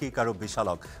তাৰ্কিক আৰু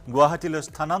বিশালক গুৱাহাটীলৈ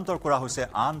স্থানান্তৰ কৰা হৈছে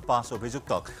আন 5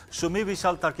 অভিযুক্তক সুমি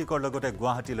বিশাল তাৰ্কিকৰ লগতে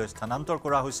গুৱাহাটীলৈ স্থানান্তৰ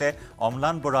কৰা হৈছে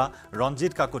অমলান বৰা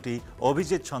ৰঞ্জিত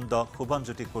অভিজিৎ চন্দ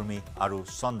শুভনজ্যোতি কুৰ্মী আৰু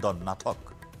চন্দন নাথক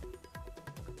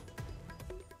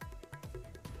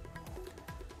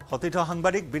সতীৰ্থ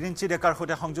সাংবাদিক বিৰিঞ্চি ডেকাৰ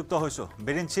সৈতে সংযুক্ত হৈছো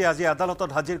বিৰিঞ্চি আজি আদালতত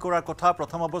হাজিৰ কৰাৰ কথা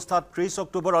প্ৰথম অৱস্থাত 30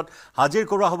 অক্টোবৰত হাজিৰ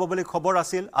কৰা হ'ব বুলি খবৰ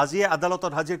আছিল আজি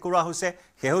আদালতত হাজিৰ কৰা হৈছে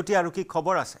হেহতি আৰু কি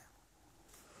খবৰ আছে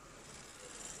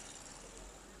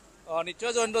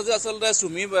নিশ্চয় জয়ন্ত যে আচলতে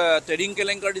সুমি ট্ৰেডিং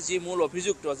কেলেংকাৰীৰ যি মূল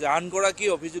অভিযুক্ত যে আনগৰাকী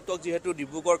অভিযুক্তক যেহেতু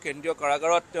ডিব্ৰুগড় কেন্দ্ৰীয়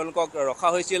কাৰাগাৰত তেওঁলোকক ৰখা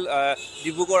হৈছিল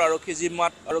ডিব্ৰুগড় আৰক্ষী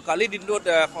জিম্মাত আৰু কালি দিনটোত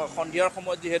সন্ধিয়াৰ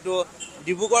সময়ত যেহেতু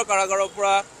ডিব্ৰুগড় কাৰাগাৰৰ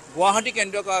পৰা গুৱাহাটী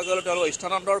কেন্দ্ৰীয় কাৰাগাৰলৈ তেওঁলোকক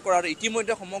স্থানান্তৰ কৰা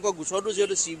ইতিমধ্যে সমগ্ৰ গোচৰটো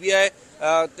যেহেতু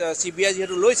চিবিআই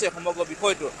যেহেতু লৈছে সমগ্ৰ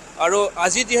বিষয়টো আৰু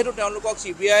আজি যেহেতু তেওঁলোকক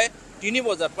চিবিআই 3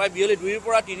 বজাত প্ৰায় বিয়লি 2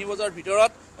 পৰা 3 বজাৰ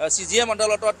ভিতৰত সিজিএম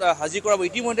আদালতত হাজিৰ কৰাব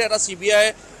ইতিমধ্যে এটা চিবিআই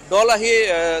দল আহি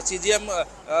সিজিএম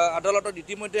আদালতত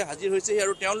ইতিমধ্যে হাজিৰ হৈছে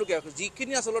আৰু তেওঁলোকে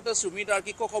যিখিনি আচলতে সুমি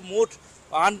তাৰ্কিকক মুঠ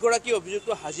আনগৰাকী অভিযুক্ত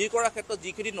হাজিৰ কৰাৰ ক্ষেত্ৰত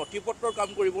যিখিনি নথিপত্ৰৰ কাম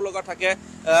কৰিব লগা থাকে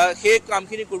সেই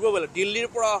কামখিনি কৰিব বোলে দিল্লীৰ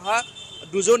পৰা অহা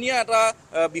দুজনীয়া এটা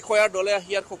বিষয়াৰ দলে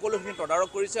আহি ইয়াত সকলোখিনি তদাৰক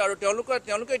কৰিছে আৰু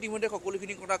তেওঁলোকে ইতিমধ্যে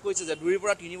সকলোখিনি কথা কৈছে যে 2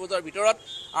 পৰা 3 বজাৰ ভিতৰত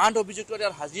আন অভিযুক্ত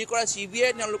ইয়াত হাজিৰ কৰা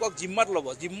চিবিআই তেওঁলোকক জিম্মাত ল'ব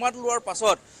জিম্মাত লোৱাৰ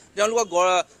পাছত তেওঁলোকক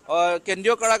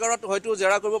কেন্দ্ৰীয় কাৰাগাৰত হয়তো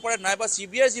জেৰা কৰিব পাৰে নাইবা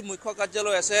চিবিআই যি মুখ্য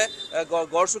কাৰ্যালয় আছে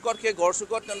গড়চুকত সেই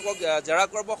গড়চুকত তেওঁলোকক জেৰা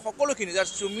কৰিব সকলোখিনি যে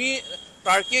সুমি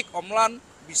তাৰ্কিক অমলান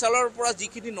বিশালৰ পৰা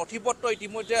যিখিনি নথিপত্ৰ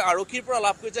ইতিমধ্যে আৰক্ষীৰ পৰা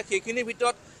লাভ কৰিছে সেইখিনিৰ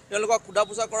ভিতৰত তেওঁলোকক খুদা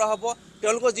পোছা কৰা হ'ব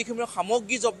তেওঁলোকৰ যিখিনি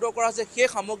সামগ্ৰী জব্দ কৰা আছে সেই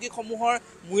সামগ্ৰীসমূহৰ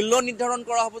মূল্য নিৰ্ধাৰণ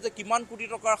কৰা হ'ব যে কিমান কোটি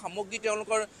টকাৰ সামগ্ৰী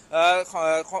তেওঁলোকৰ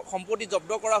সম্পত্তি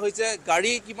জব্দ কৰা হৈছে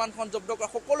গাড়ী কিমানখন জব্দ কৰা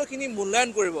সকলোখিনি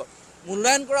মূল্যায়ন কৰিব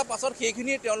মূল্যায়ন কৰাৰ পাছত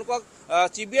সেইখিনি তেওঁলোকক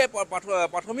চিবিআই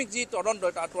প্ৰাথমিক যি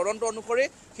তদন্ত অনুসৰি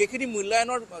সেইখিনি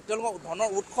মূল্যায়নৰ তেওঁলোকৰ ধনৰ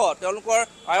উৎস তেওঁলোকৰ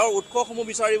আয়ৰ উৎসসমূহ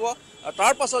বিচাৰিব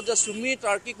তাৰ পাছত যে সুমি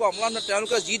তাৰ্কিক বা অমলান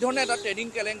তেওঁলোকে যি ধৰণে এটা ট্ৰেডিং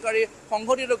কেলেংকাৰী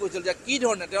সংঘটিত কৰিছিল যে কি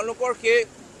ধৰণে তেওঁলোকৰ সেই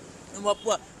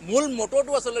মূল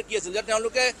মটৰটো আচলতে কি আছিল যে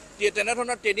তেওঁলোকে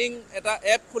তেনেধৰণৰ ট্ৰেডিং এটা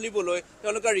এপ খুলিবলৈ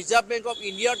তেওঁলোকে ৰিজাৰ্ভ বেংক অফ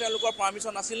ইণ্ডিয়াৰ তেওঁলোকৰ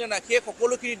পাৰ্মিশ্যন আছিলে নাই সেই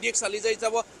সকলোখিনি দিশ চালি যাই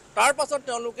যাব তাৰ পাছত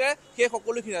তেওঁলোকে সেই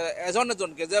সকলোখিনি এজন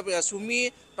এজনকৈ যে চুমি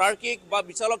তাৰ্কিক বা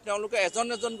বিচালক তেওঁলোকে এজন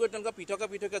এজনকৈ তেওঁলোকে পৃথকে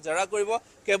পৃথকে জেৰা কৰিব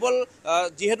কেৱল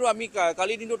যিহেতু আমি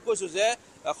কালি দিনত কৈছোঁ যে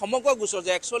সমগ্ৰ গোচৰ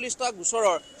যে 41টা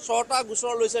গোচৰৰ 6টা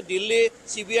গোচৰ লৈছে দিল্লী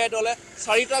CBI দলে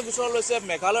 4টা গোচৰ লৈছে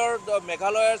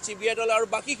মেঘালয়ৰ CBI দলে আৰু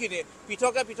বাকীখিনি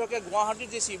পৃথকে পৃথকে গুৱাহাটীৰ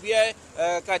যি CBI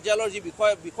কাৰ্যালয়ৰ যি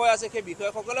বিষয় আছে সেই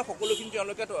বিষয়সকলে সকলোখিনি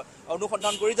তেওঁলোকে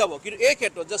অনুসন্ধান কৰি যাব কিন্তু এই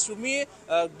ক্ষেত্ৰত যে চুমি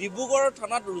ডিব্ৰুগড়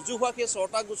থানাত ৰুজু হোৱা সেই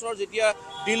 6টা গোচৰ যেতিয়া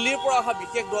দিল্লীৰ পৰা অহা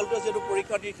বিশেষ দলটোৱে যিহেতু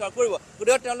পৰীক্ষা নিৰীক্ষা কৰিব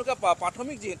গতিকে তেওঁলোকে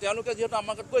প্ৰাথমিক তেওঁলোকে যিহেতু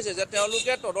আমাক কৈছে যে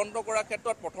তেওঁলোকে তদন্ত কৰাৰ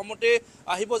ক্ষেত্ৰত প্ৰথমতে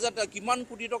আহিব যে কিমান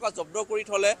কোটি টকা জব্দ কৰি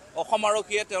থলে অসম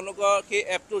আৰক্ষীয়ে তেওঁলোকৰ সেই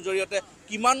এপটোৰ জৰিয়তে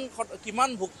কিমান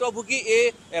ভুক্তভোগী এই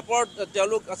এপৰ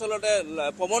তেওঁলোক আচলতে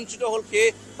প্ৰবঞ্চিত হ'ল সেই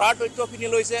তাৰ তথ্যখিনি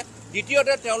লৈছে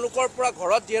দ্বিতীয়তে তেওঁলোকৰ পৰা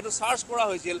ঘৰত যিহেতু চাৰ্চ কৰা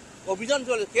হৈছিল অভিযান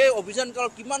চলিছিল সেই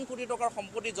অভিযানকালত কিমান কোটি টকাৰ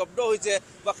সম্পত্তি জব্দ হৈছে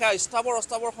বা সেই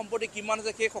অস্থাৱৰ সম্পত্তি কিমান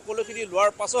আছে সেই সকলোখিনি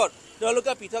লোৱাৰ পাছত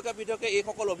তেওঁলোকে পৃথকে পৃথকে এই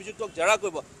সকল অভিযুক্তক জেৰা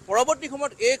কৰিব পৰৱৰ্তী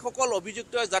সময়ত এই সকল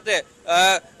অভিযুক্তই যাতে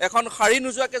এখন শাৰী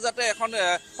নোযোৱাকৈ যাতে এখন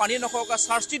পানী নখকা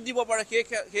চাৰ্জশ্বিট দিব পাৰে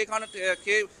সেইকাৰণে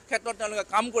সেই ক্ষেত্ৰত তেওঁলোকে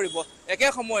কাম কৰিব একে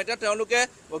সময়তে তেওঁলোকে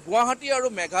গুৱাহাটী আৰু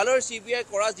মেঘালয়ৰ CBI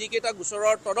কৰা যিকেইটা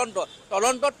গোচৰৰ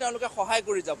তদন্তত তেওঁলোকে সহায়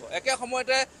কৰি যাব একে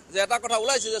সময়তে যে এটা কথা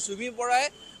ওলাইছে যে চুমি বৰাই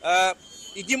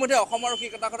ইতিমধ্যে অসম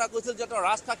আৰক্ষীক এটা কথা কৈছিল যে তেওঁ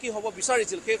ৰাজসাক্ষী হ'ব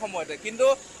বিচাৰিছিল সেই সময়তে কিন্তু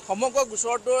সমগ্ৰ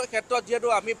গোচৰটোৰ ক্ষেত্ৰত যিহেতু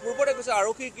আমি পূৰ্বতে কৈছোঁ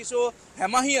আৰক্ষীৰ কিছু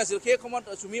হেমাহি আছিল সেই সময়ত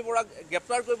চুমি বৰাক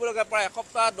গ্ৰেপ্তাৰ কৰিবলগীয়া প্ৰায়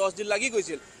এসপ্তাহ 10 দিন লাগি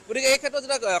গৈছিল গতিকে এই ক্ষেত্ৰত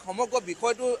যেতিয়া সমগ্ৰ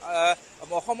বিষয়টো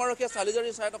অসম আৰক্ষীয়ে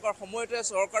চালিজাৰি চাই থকাৰ সময়তে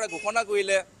চৰকাৰে ঘোষণা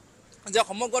কৰিলে যে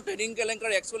সমগ্ৰ ট্ৰেডিং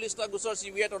কেলেংকাৰী 41টা গোচৰ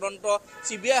CBI তদন্ত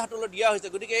CBI হাতলৈ দিয়া হৈছে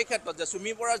গতিকে এই ক্ষেত্ৰত যে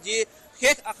চুমি বৰাৰ যি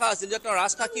শেষ আশা আছিল যে তেওঁ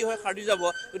ৰাজসাক্ষী হৈ সাৰি যাব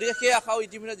গতিকে সেই আশাও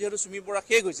ইতিমধ্যে যিহেতু চুমি বৰা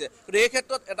শেষ হৈছে গতিকে এই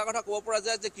ক্ষেত্ৰত এটা কথা ক'ব পৰা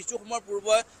যায় যে কিছু সময়ৰ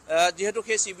পূৰ্বে যিহেতু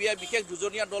সেই CBI বিশেষ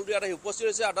দুজনীয়া দলটো ইয়াত আহি উপস্থিত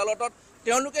হৈছে আদালতত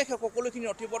তেওঁলোকে সেই সকলোখিনি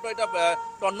নথিপত্ৰ এটা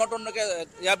তন্নতন্নকৈ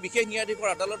ইয়াৰ বিশেষ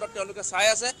ন্যায়াধীশৰ আদালতত তেওঁলোকে চাই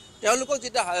আছে তেওঁলোকক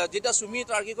যেতিয়া চুমি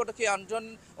তাৰ্কিকত সেই আনজন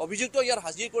অভিযুক্ত ইয়াত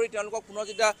হাজিৰ কৰি তেওঁলোকক পুনৰ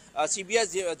যেতিয়া CBI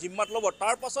জিম্মাত ল'ব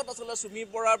তাৰ পাছত আচলতে চুমি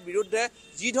বৰাৰ বিৰুদ্ধে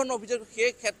যি ধৰণৰ অভিযোগ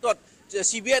সেই ক্ষেত্ৰত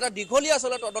CBI এটা দীঘলীয়া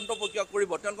আচলতে তদন্ত প্ৰক্ৰিয়া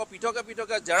কৰিব তেওঁলোকক পৃথকে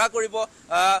পৃথকে জেৰা কৰিব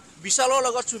বিশালৰ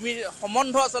লগত চুমিৰ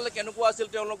সম্বন্ধ আচলতে কেনেকুৱা আছিল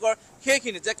তেওঁলোকৰ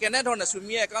সেইখিনি যে কেনেধৰণে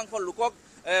চুমিয়ে একাংশ লোকক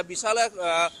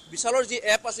বিশালৰ যি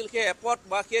এপ আছিল সেই এপত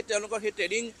বা সেই তেওঁলোকৰ সেই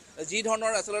ট্ৰেডিং যি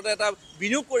ধৰণৰ আচলতে এটা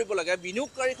বিনিয়োগ কৰিব লাগে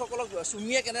বিনিয়োগকাৰীসকলক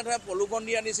চুমিয়ে কেনেধৰণে প্ৰলোভন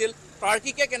দি আনিছিল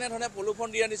তাৰ্কিকে কেনেধৰণে প্ৰলোভন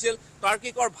দি আনিছিল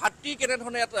তাৰ্কিকৰ ভাতৃ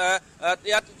কেনেধৰণে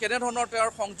ইয়াত কেনেধৰণৰ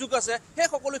তেওঁৰ সংযোগ আছে সেই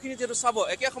সকলোখিনি যিহেতু চাব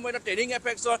একে সময়তে ট্ৰেডিং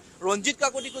এফেক্সৰ ৰঞ্জিত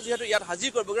কাকতিকো যিহেতু ইয়াত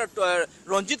হাজিৰ কৰিব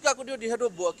ৰঞ্জিত কাকতিও যিহেতু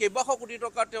কেইবাশ কোটি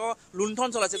টকা তেওঁ লুণ্ঠন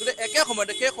চলাইছে গতিকে একে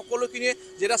সময়তে সেই সকলোখিনি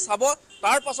যেতিয়া চাব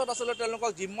তাৰ পাছত আচলতে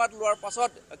তেওঁলোকক জিম্মাত লোৱাৰ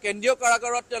পাছত কেন্দ্ৰীয়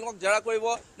কাৰাগাৰত তেওঁলোকক জেৰা কৰিব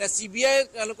নে CBI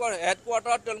তেওঁলোকৰ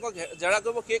হেডকোৱাৰ্টাৰত তেওঁলোকক জেৰা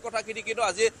কৰিব সেই কথাখিনি কিন্তু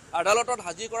আজি আদালতত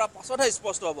হাজিৰ কৰাৰ পাছতহে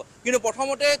স্পষ্ট হ'ব কিন্তু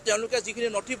প্ৰথমতে তেওঁলোকে যিখিনি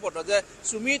নথিপত্ৰ যে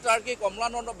চুমি তাৰ্কি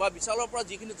কমলানন্দ বা বিশালৰ পৰা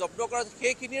যিখিনি জব্দ কৰা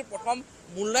সেইখিনিৰ প্ৰথম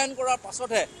মূল্যায়ন কৰাৰ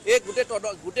পাছতহে এই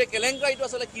গোটেই কেলেংকাৰীটো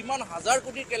আচলতে কিমান হাজাৰ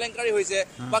কোটিৰ কেলেংকাৰী হৈছে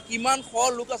বা কিমান শ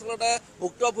লোক আচলতে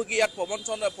ভুক্তভোগী ইয়াত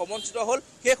প্ৰবঞ্চিত হ'ল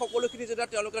সেই সকলোখিনি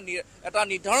যেতিয়া তেওঁলোকে এটা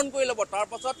নিৰ্ধাৰণ কৰি ল'ব তাৰ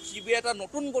পাছত CBI এটা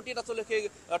নতুন গতিত আচলতে সেই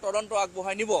তদন্ত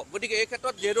আগবঢ়াই নিব গতিকে এই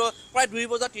ক্ষেত্ৰত যিহেতু প্ৰায়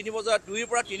 2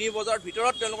 পৰা 3 বজাৰ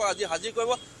ভিতৰত তেওঁলোকক আজি হাজিৰ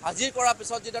কৰিব হাজিৰ কৰাৰ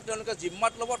পিছত যেতিয়া তেওঁলোকে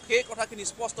জিম্মাত ল'ব সেই কথাখিনি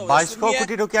স্পষ্ট হ'ব 22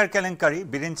 কোটি টকীয়াৰ কেলেংকাৰী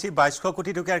বিৰিঞ্চি 22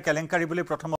 কোটি টকীয়াৰ কেলেংকাৰী বুলি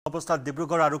প্ৰথম অৱস্থাত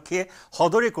ডিব্ৰুগড় আৰক্ষীয়ে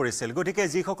সদৰি কৰিছিল গতিকে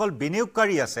যিসকল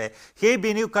বিনিয়োগকাৰী আছে সেই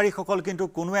বিনিয়োগকাৰীসকল কিন্তু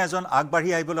কোনো এজন আগবাঢ়ি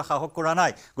আহিবলৈ সাহস কৰা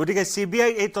নাই গতিকে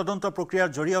CBI এই তদন্ত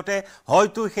প্ৰক্ৰিয়াৰ জৰিয়তে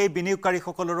হয়তো সেই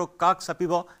বিনিয়োগকাৰীসকলৰো কাক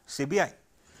চাপিব CBI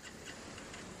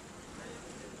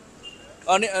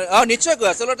নিশ্চয়কৈ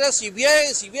আচলতে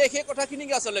CBI সেই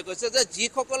কথাখিনিকে আচলতে কৈছে যে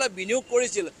যিসকলে বিনিয়োগ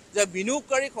কৰিছিল যে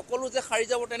বিনিয়োগকাৰী সকলো যে সাৰি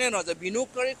যাব তেনে নহয় যে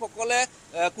বিনিয়োগকাৰীসকলে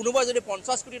কোনোবাই যদি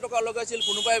 50 কোটি টকা লগাইছিল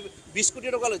কোনোবাই 20 কোটি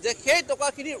টকা যে সেই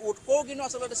টকাখিনিৰ উৎসও কিন্তু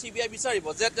আচলতে CBI বিচাৰিব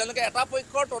যে তেওঁলোকে এটা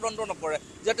পক্ষৰ তদন্ত নকৰে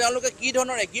যে তেওঁলোকে কি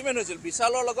ধৰণৰ এগ্ৰিমেণ্ট হৈছিল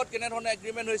বিশালৰ লগত কেনেধৰণৰ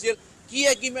এগ্ৰিমেণ্ট হৈছিল কি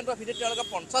এগ্ৰিমেণ্টৰ ভিত্তিত তেওঁলোকে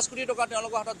 50 কোটি টকা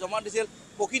তেওঁলোকৰ হাতত জমা দিছিল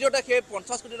প্ৰকৃততে সেই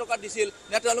 50 কোটি টকা দিছিল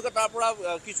নে তেওঁলোকে তাৰ পৰা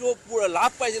কিছু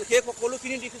লাভ পাইছিল সেই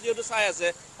সকলোখিনি দিশ যিহেতু চাই আছে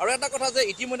আৰু এটা কথা যে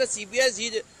ইতিমধ্যে CBI যি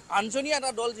আঞ্জনীয়া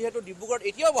এটা দল যিহেতু ডিব্ৰুগড়ত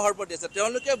এতিয়াও বহাৰ পাতি আছে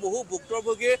তেওঁলোকে বহু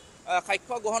ভুক্তভোগীৰ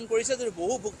সাক্ষ্য গ্ৰহণ কৰিছে যদি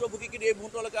বহু ভুক্তভোগী কিন্তু এই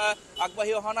মুহূৰ্তলৈকে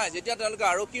আগবাঢ়ি অহা নাই যেতিয়া তেওঁলোকে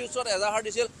আৰক্ষীৰ ওচৰত এজাহাৰ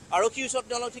দিছিল আৰক্ষীৰ ওচৰত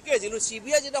তেওঁলোকে ঠিকেই কিন্তু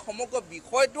CBI যেতিয়া সমগ্ৰ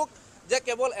বিষয়টোক যে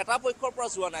কেৱল এটা পক্ষৰ পৰা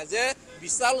চোৱা নাই যে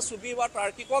বিশাল চুবি বা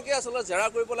তাৰ্কিককে আচলতে জেৰা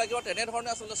কৰিব লাগিব তেনেধৰণে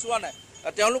আচলতে চোৱা নাই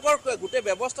তেওঁলোকৰ গোটেই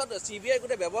ব্যৱস্থাটো CBI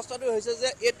গোটেই ব্যৱস্থাটো হৈছে যে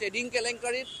এই ট্ৰেডিং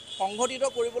কেলেংকাৰীত সংঘটিত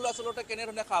কৰিবলৈ আচলতে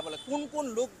কেনেধৰণে খাব লাগে কোন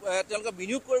লোক তেওঁলোকে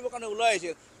বিনিয়োগ কৰিবৰ কাৰণে ওলাই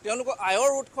আহিছিল তেওঁলোকৰ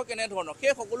আয়ৰ উৎস কেনেধৰণৰ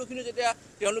সেই সকলোখিনি যেতিয়া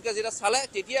তেওঁলোকে যেতিয়া চালে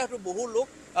তেতিয়া হয়তো বহু লোক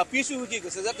পিছু হুকি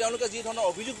গৈছে যে তেওঁলোকে যি ধৰণৰ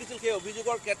অভিযোগ দিছিল সেই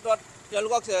অভিযোগৰ ক্ষেত্ৰত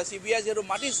তেওঁলোকক CBI যিহেতু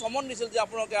মাটি সমন দিছিল যে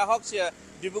আপোনালোকে আহক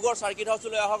ডিব্ৰুগড় চাৰ্কিট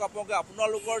হাউচলৈ আহক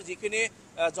আপোনালোকৰ যিখিনি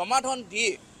জমা ধন দি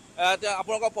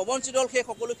আপোনালোকৰ প্ৰবঞ্চিত হ'ল সেই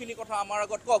সকলোখিনি কথা আমাৰ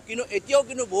আগত কওক কিন্তু এতিয়াও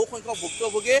কিন্তু বহু সংখ্যক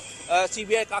ভুক্তভোগী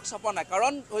CBI কাষ চাপা নাই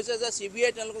কাৰণ হৈছে যে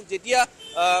CBI তেওঁলোকক যেতিয়া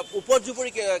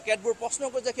উপযোগী কেতবোৰ প্ৰশ্ন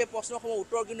কৰিছে সেই প্ৰশ্নসমূহ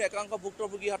উত্তৰ কিন্তু একাংশ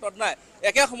ভুক্তভোগীৰ হাতত নাই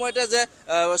একে সময়তে যে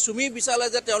সুমি বিচালে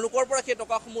যে তেওঁলোকৰ পৰা সেই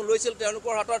টকাসমূহ লৈছিল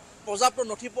তেওঁলোকৰ হাতত পৰ্যাপ্ত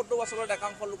নথিপত্ৰ আচলতে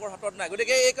একাংশ লোকৰ হাতত নাই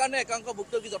গতিকে এই কাৰণে একাংশ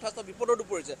ভুক্তভোগী যথেষ্ট বিপদতো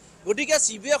পৰিছে গতিকে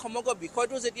CBI সমগ্ৰ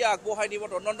বিষয়টো যেতিয়া আগবঢ়াই দিব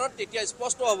তদন্তত তেতিয়া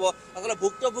স্পষ্ট হ'ব আচলতে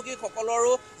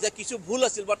ভুক্তভোগীসকলৰো যে কিছু ভুল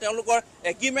আছিল বা তেওঁলোকৰ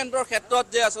এগ্ৰিমেণ্টৰ ক্ষেত্ৰত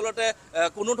যে আচলতে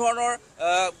কোনো ধৰণৰ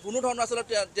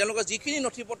আচলতে তেওঁলোকৰ যিখিনি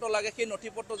নথিপত্ৰ লাগে সেই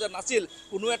নথিপত্ৰ যে নাছিল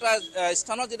কোনো এটা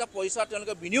স্থানত যেতিয়া পইচা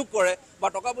তেওঁলোকে বিনিয়োগ কৰে বা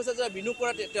টকা পইচা যে বিনিয়োগ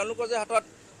কৰে তেওঁলোকৰ যে হাতত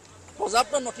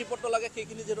পৰ্যাপ্ত নথিপত্ৰ লাগে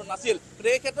সেইখিনি যিহেতু নাছিল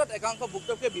এই ক্ষেত্ৰত একাংশ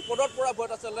ভুক্তভোগীয়ে বিপদত পৰা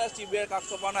ভয়ত আচলতে CBI কাষ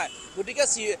চপা নাই গতিকে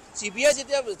CBI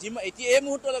যেতিয়া এতিয়া এই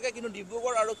মুহূৰ্তলৈকে কিন্তু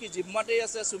ডিব্ৰুগড় আৰক্ষী জিম্মাতেই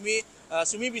আছে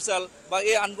সুমি বিশাল বা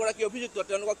এই আনগৰাকী অভিযুক্ত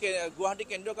তেওঁলোকক গুৱাহাটী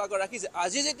কেন্দ্ৰীয় কাৰাগাৰত ৰাখিছে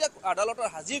আজি যেতিয়া আদালতত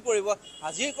হাজিৰ কৰিব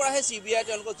হাজিৰ কৰাহে CBI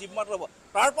তেওঁলোকক জিম্মাত ল'ব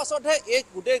তাৰ পাছতহে এই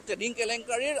গোটেই ট্ৰেডিং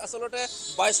কেলেংকাৰীৰ আচলতে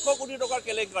 2200 কোটি টকাৰ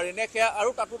কেলেংকাৰী নে সেয়া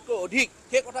আৰু তাতোতকৈ অধিক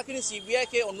সেই কথাখিনি CBI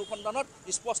সেই অনুসন্ধানত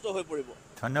স্পষ্ট হৈ পৰিব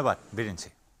ধন্যবাদ Biren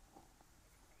Singh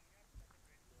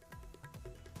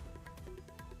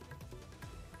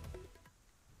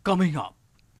Coming up,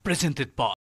 presented by